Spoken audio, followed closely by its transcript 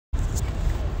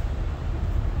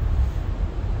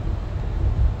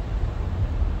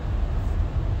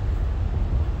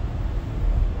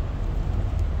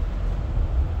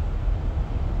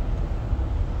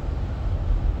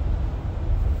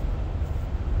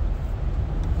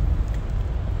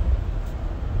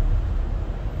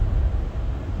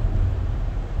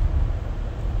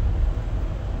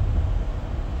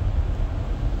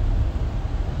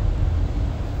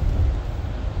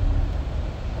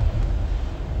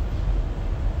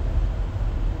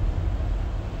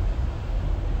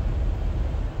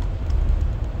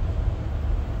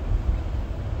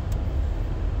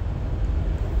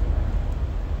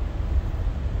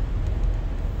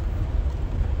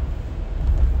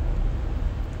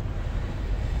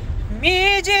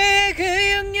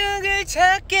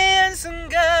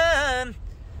순간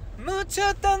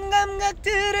묻혔던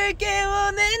감각들을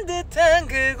깨워낸 듯한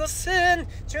그곳은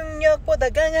중력보다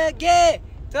강하게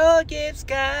더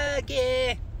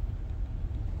깊숙하게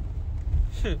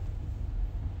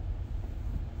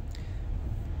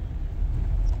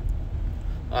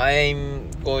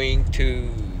I'm going to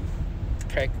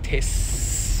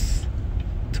practice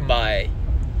to my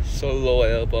solo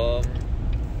album.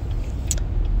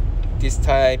 This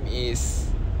time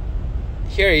is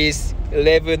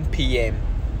 11 p.m.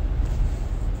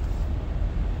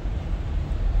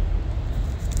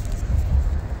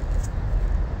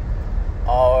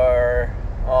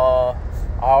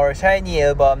 Our SHINee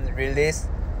album released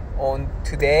on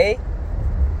today,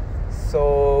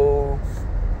 so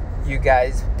you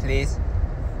guys please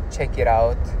check it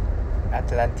out.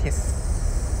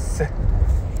 Atlantis.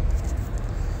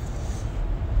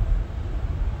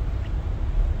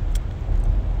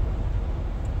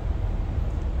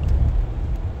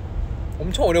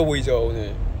 엄청 어려 보이죠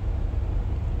오늘?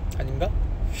 아닌가?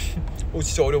 오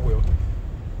진짜 어려 보여.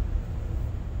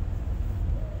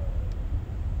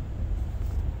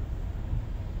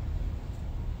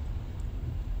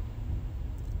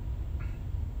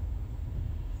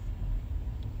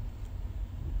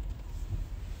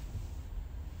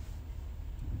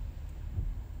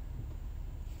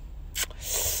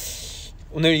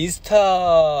 오늘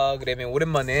인스타그램에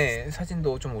오랜만에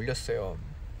사진도 좀 올렸어요.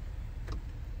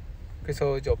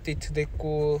 그래서 이제 업데이트도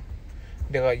했고,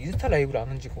 내가 인스타 라이브를 안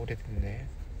한 지가 오래됐네.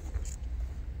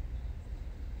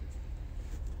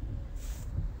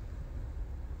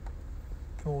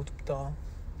 어둡다.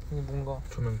 이거 뭔가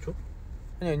조명 쪽?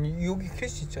 아니 여기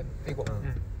캐시 있잖아. 이거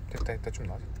됐다 좀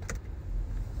나아졌다.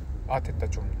 아 됐다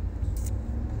좀.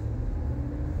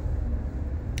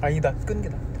 아니다 끈 게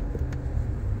낫다.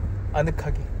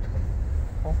 아늑하게.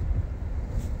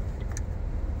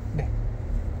 네.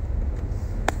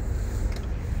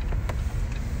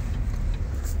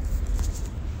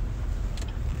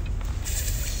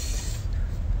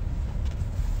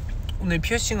 오늘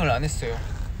피어싱을 안 했어요.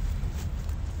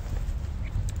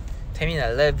 태민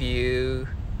I love you.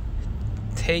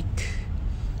 Take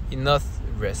enough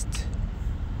rest.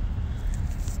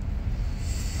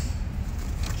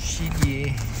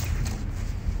 쉬기.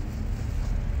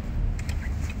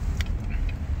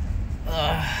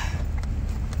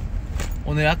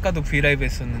 오늘 아까도 브이라이브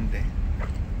했었는데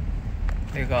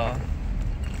내가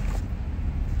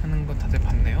하는 거 다들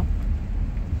봤네요?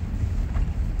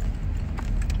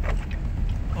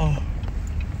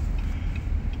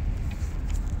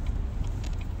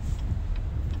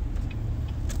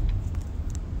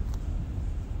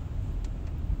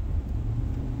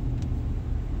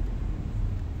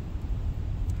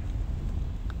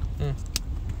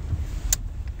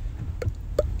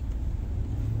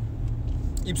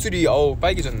 입술이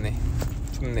빨개졌네.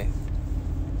 좋네.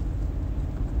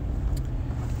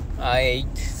 I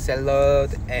ate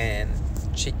salad and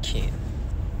chicken.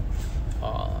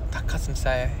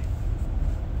 닭가슴살.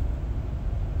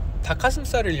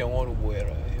 닭가슴살을 영어로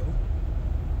뭐라 해요?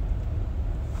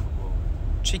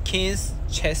 Chicken's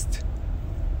chest.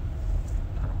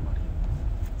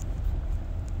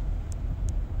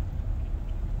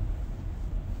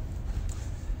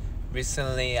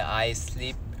 Recently I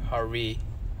sleep hurry.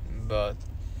 But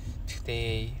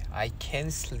today I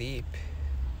can't sleep.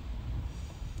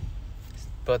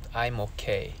 But I'm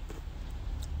okay.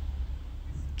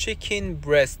 Chicken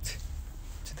breast.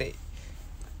 Today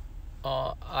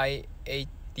I ate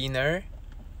dinner.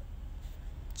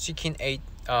 Chicken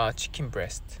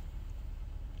breast.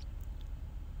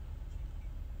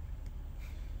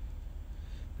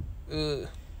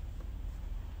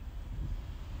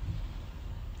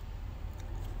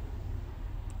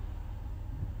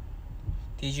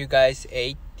 Did you guys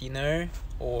eat dinner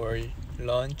or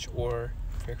lunch or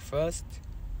breakfast?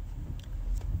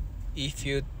 If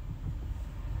you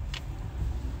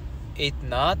ate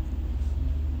not,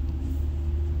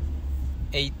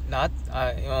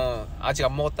 아직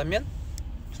안 먹었다면,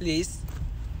 please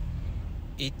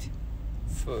eat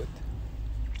food.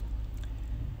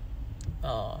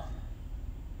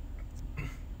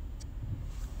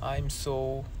 I'm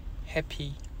so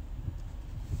happy.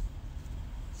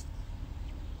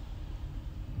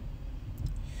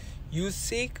 You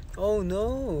sick? Oh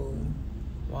no.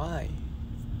 Why?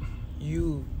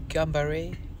 You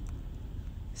gambare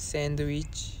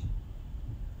sandwich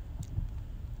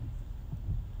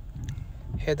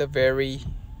had a very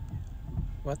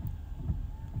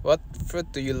what fruit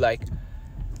do you like?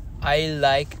 I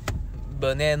like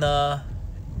banana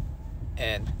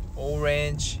and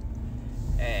orange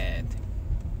and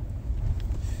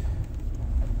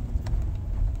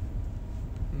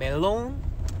melon,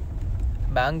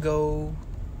 mango.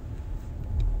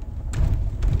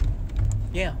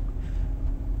 Yeah,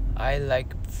 I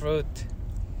like fruit.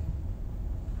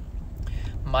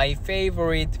 My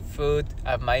favorite food,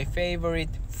 my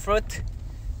favorite fruit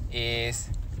is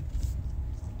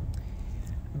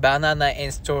banana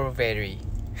and strawberry.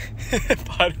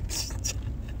 발음 진짜.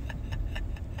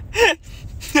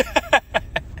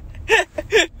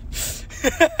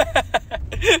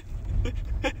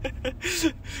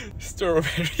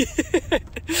 strawberry.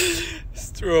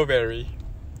 strawberry.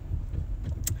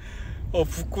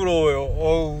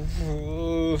 부끄러워요.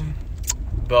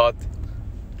 But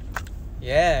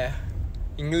yeah,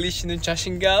 English는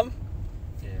자신감.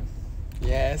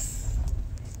 Yes.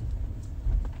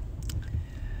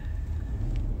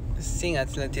 Sing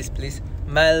Atlantis, please.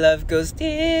 My love goes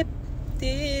deep,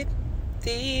 deep,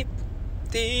 deep,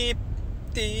 deep,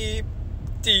 deep,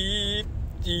 deep,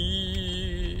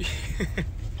 deep.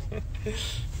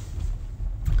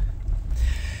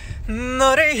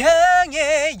 너를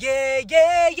향해, yeah,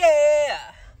 yeah,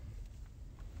 yeah.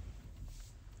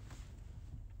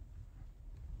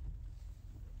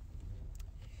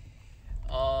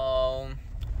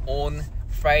 On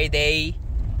Friday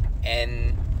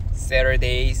and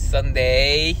Saturday,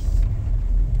 Sunday,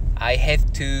 I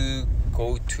have to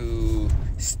go to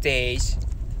stage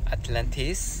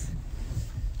Atlantis.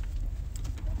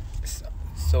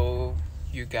 So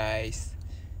you guys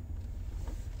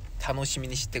楽しみ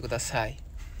にしてください.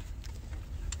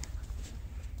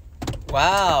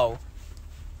 Wow,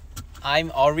 I'm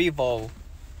horrible.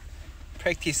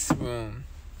 Practice room.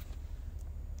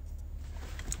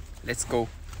 Let's go.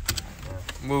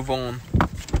 Move on.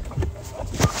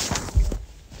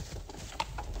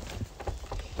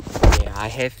 Yeah, I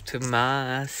have to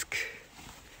mask.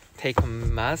 Take a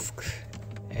mask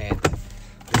and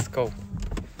let's go.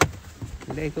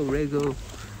 Lego, Lego.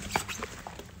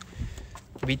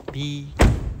 With me.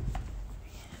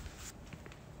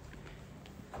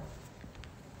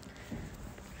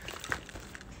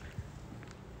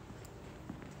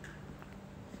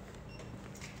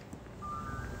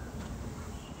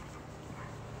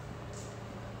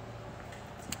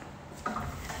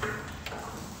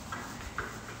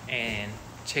 And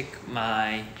check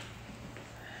my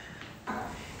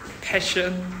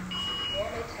passion.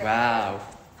 Wow,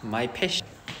 my passion.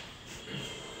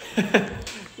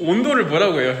 온도를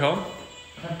뭐라고 해요, 형?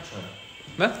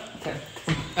 네?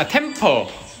 아, 템퍼.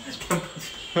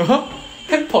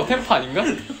 템퍼 아닌가?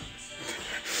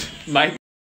 마이.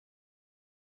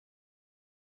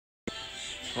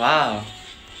 Wow.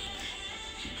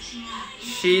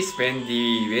 She's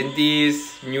Wendy.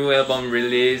 Wendy's new album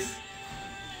release.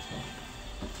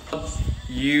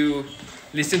 You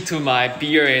listen to my Be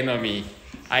Your Enemy.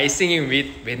 I singing with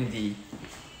Wendy.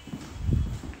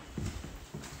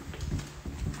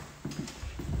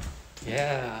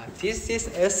 Yeah, this is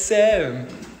SM.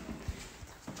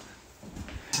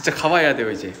 진짜 가봐야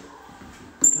돼요 이제.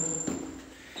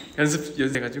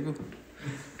 연습해가지고.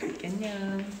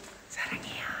 안녕.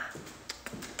 사랑해요.